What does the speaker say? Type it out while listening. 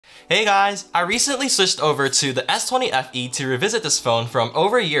Hey guys, I recently switched over to the S20 FE to revisit this phone from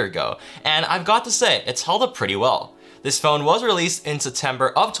over a year ago, and I've got to say, it's held up pretty well. This phone was released in September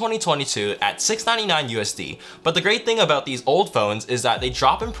of 2022 at $699 USD, but the great thing about these old phones is that they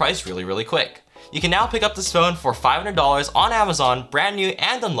drop in price really quick. You can now pick up this phone for $500 on Amazon, brand new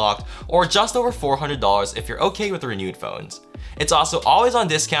and unlocked, or just over $400 if you're okay with renewed phones. It's also always on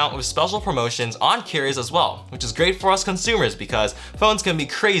discount with special promotions on carriers as well, which is great for us consumers because phones can be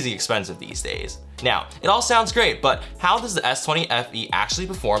crazy expensive these days. Now, it all sounds great, but how does the S20 FE actually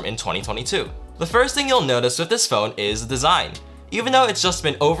perform in 2022? The first thing you'll notice with this phone is the design. Even though it's just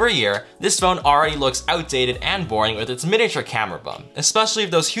been over a year, this phone already looks outdated and boring with its miniature camera bump, especially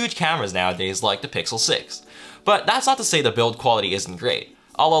with those huge cameras nowadays like the Pixel 6. But that's not to say the build quality isn't great.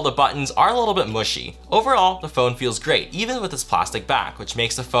 Although the buttons are a little bit mushy, overall the phone feels great even with its plastic back, which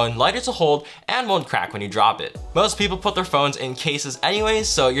makes the phone lighter to hold and won't crack when you drop it. Most people put their phones in cases anyways,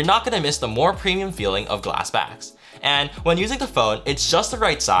 so you're not going to miss the more premium feeling of glass backs. And when using the phone, it's just the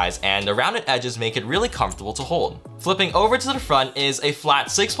right size and the rounded edges make it really comfortable to hold. Flipping over to the front is a flat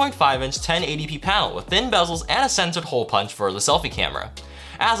 6.5-inch 1080p panel with thin bezels and a centered hole punch for the selfie camera.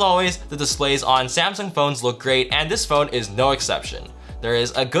 As always, the displays on Samsung phones look great and this phone is no exception. There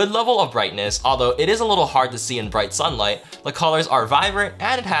is a good level of brightness, although it is a little hard to see in bright sunlight. The colors are vibrant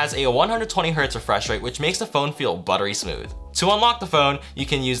and it has a 120Hz refresh rate, which makes the phone feel buttery smooth. To unlock the phone, you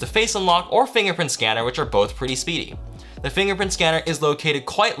can use the face unlock or fingerprint scanner, which are both pretty speedy. The fingerprint scanner is located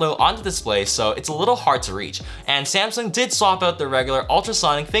quite low on the display, so it's a little hard to reach, and Samsung did swap out the regular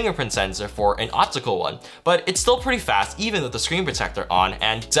ultrasonic fingerprint sensor for an optical one, but it's still pretty fast even with the screen protector on,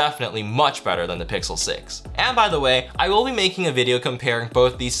 and definitely much better than the Pixel 6. And by the way, I will be making a video comparing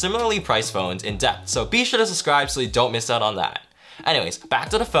both these similarly priced phones in depth, so be sure to subscribe so you don't miss out on that. Anyways, back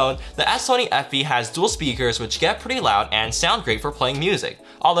to the phone, the S20 FE has dual speakers which get pretty loud and sound great for playing music,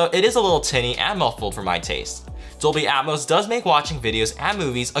 although it is a little tinny and muffled for my taste. Dolby Atmos does make watching videos and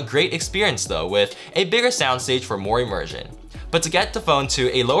movies a great experience though, with a bigger soundstage for more immersion. But to get the phone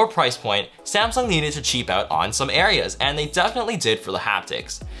to a lower price point, Samsung needed to cheap out on some areas, and they definitely did for the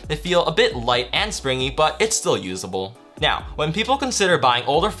haptics. They feel a bit light and springy, but it's still usable. Now, when people consider buying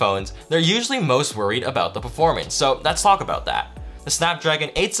older phones, they're usually most worried about the performance, so let's talk about that. The Snapdragon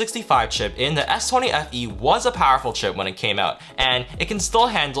 865 chip in the S20 FE was a powerful chip when it came out, and it can still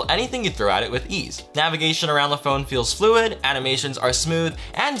handle anything you throw at it with ease. Navigation around the phone feels fluid, animations are smooth,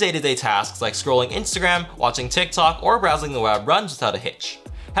 and day-to-day tasks like scrolling Instagram, watching TikTok, or browsing the web runs without a hitch.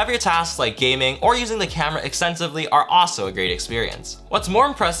 Heavier tasks like gaming or using the camera extensively are also a great experience. What's more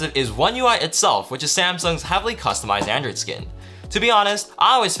impressive is One UI itself, which is Samsung's heavily customized Android skin. To be honest,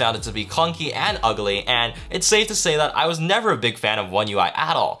 I always found it to be clunky and ugly, and it's safe to say that I was never a big fan of One UI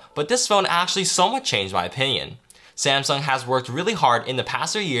at all, but this phone actually somewhat changed my opinion. Samsung has worked really hard in the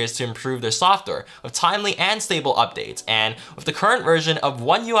past few years to improve their software with timely and stable updates, and with the current version of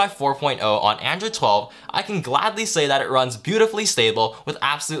One UI 4.0 on Android 12, I can gladly say that it runs beautifully stable with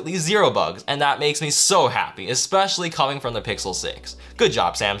absolutely zero bugs, and that makes me so happy, especially coming from the Pixel 6. Good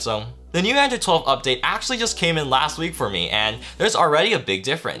job, Samsung. The new Android 12 update actually just came in last week for me, and there's already a big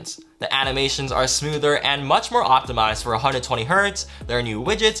difference. The animations are smoother and much more optimized for 120Hz, there are new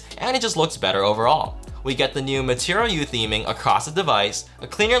widgets, and it just looks better overall. We get the new Material You theming across the device, a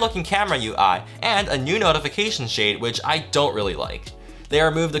cleaner looking camera UI, and a new notification shade which I don't really like. They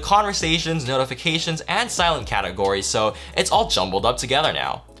removed the conversations, notifications, and silent categories, so it's all jumbled up together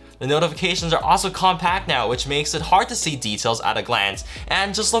now. The notifications are also compact now, which makes it hard to see details at a glance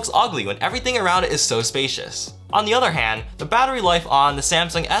and just looks ugly when everything around it is so spacious. On the other hand, the battery life on the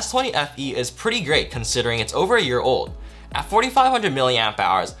Samsung S20 FE is pretty great considering it's over a year old. At 4500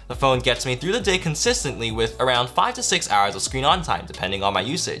 mAh, the phone gets me through the day consistently with around 5 to 6 hours of screen on time depending on my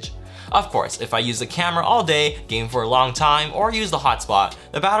usage. Of course, if I use the camera all day, game for a long time, or use the hotspot,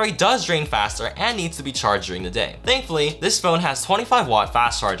 the battery does drain faster and needs to be charged during the day. Thankfully, this phone has 25-watt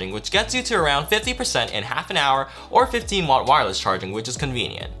fast charging, which gets you to around 50% in half an hour, or 15-watt wireless charging, which is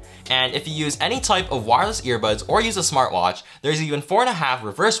convenient. And if you use any type of wireless earbuds or use a smartwatch, there's even 4.5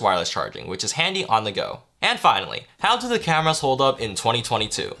 reverse wireless charging, which is handy on the go. And finally, how do the cameras hold up in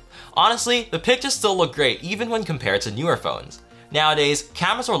 2022? Honestly, the pictures still look great even when compared to newer phones. Nowadays,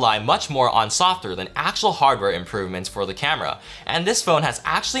 cameras rely much more on software than actual hardware improvements for the camera, and this phone has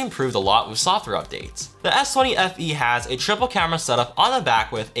actually improved a lot with software updates. The S20 FE has a triple camera setup on the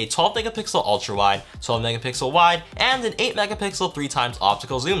back with a 12 megapixel ultra wide, 12 megapixel wide, and an 8 megapixel 3x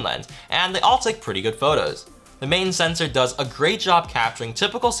optical zoom lens, and they all take pretty good photos. The main sensor does a great job capturing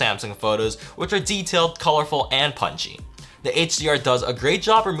typical Samsung photos, which are detailed, colorful, and punchy. The HDR does a great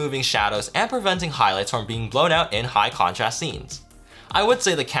job removing shadows and preventing highlights from being blown out in high contrast scenes. I would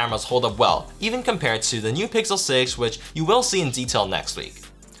say the cameras hold up well, even compared to the new Pixel 6, which you will see in detail next week.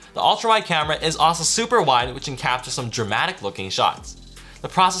 The ultra-wide camera is also super wide, which can capture some dramatic looking shots. The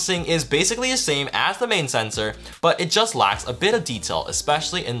processing is basically the same as the main sensor, but it just lacks a bit of detail,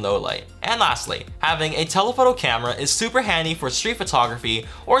 especially in low light. And lastly, having a telephoto camera is super handy for street photography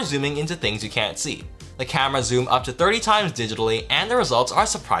or zooming into things you can't see. The camera zooms up to 30 times digitally and the results are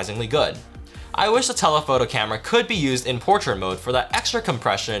surprisingly good. I wish the telephoto camera could be used in portrait mode for that extra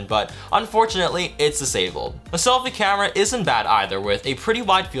compression, but unfortunately it's disabled. The selfie camera isn't bad either, with a pretty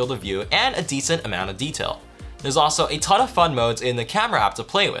wide field of view and a decent amount of detail. There's also a ton of fun modes in the camera app to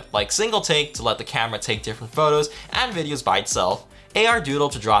play with, like single take to let the camera take different photos and videos by itself, AR doodle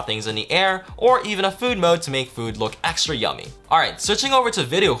to draw things in the air, or even a food mode to make food look extra yummy. Alright, switching over to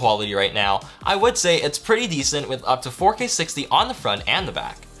video quality right now, I would say it's pretty decent with up to 4K 60 on the front and the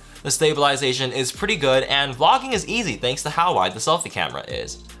back. The stabilization is pretty good and vlogging is easy thanks to how wide the selfie camera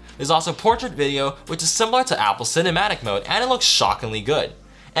is. There's also portrait video, which is similar to Apple's cinematic mode, and it looks shockingly good.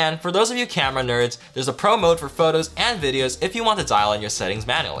 And for those of you camera nerds, there's a pro mode for photos and videos if you want to dial in your settings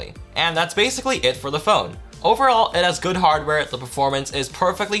manually. And that's basically it for the phone. Overall, it has good hardware, the performance is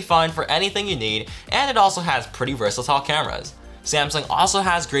perfectly fine for anything you need, and it also has pretty versatile cameras. Samsung also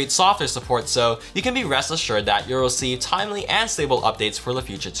has great software support, so you can be rest assured that you'll receive timely and stable updates for the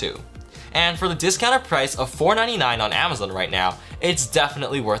future too. And for the discounted price of $499 on Amazon right now, it's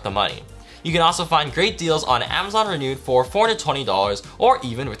definitely worth the money. You can also find great deals on Amazon Renewed for $420 or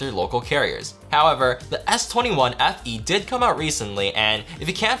even with your local carriers. However, the S21 FE did come out recently, and if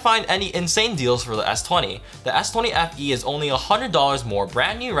you can't find any insane deals for the S20, the S20 FE is only $100 more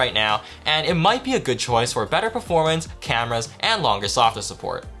brand new right now, and it might be a good choice for better performance, cameras, and longer software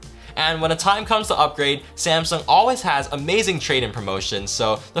support. And when the time comes to upgrade, Samsung always has amazing trade-in promotions,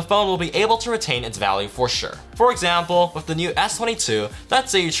 so the phone will be able to retain its value for sure. For example, with the new S22,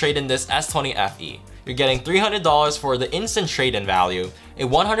 let's say you trade in this S20 FE. You're getting $300 for the instant trade-in value, a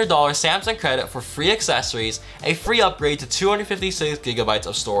 $100 Samsung credit for free accessories, a free upgrade to 256GB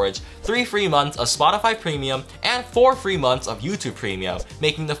of storage, 3 free months of Spotify Premium, and 4 free months of YouTube Premium,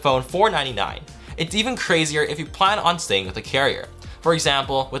 making the phone $499. It's even crazier if you plan on staying with a carrier. For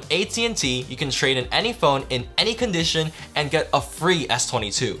example, with AT&T, you can trade in any phone in any condition and get a free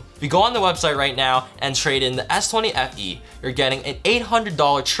S22. If you go on the website right now and trade in the S20 FE, you're getting an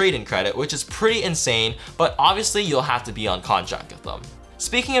 $800 trade-in credit, which is pretty insane, but obviously you'll have to be on contract with them.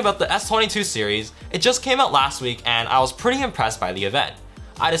 Speaking about the S22 series, it just came out last week and I was pretty impressed by the event.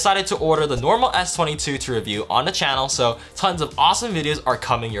 I decided to order the normal S22 to review on the channel, so tons of awesome videos are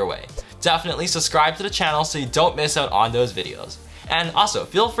coming your way. Definitely subscribe to the channel so you don't miss out on those videos. And also,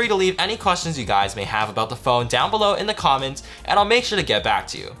 feel free to leave any questions you guys may have about the phone down below in the comments, and I'll make sure to get back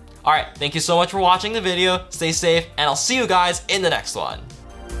to you. Alright, thank you so much for watching the video, stay safe, and I'll see you guys in the next one.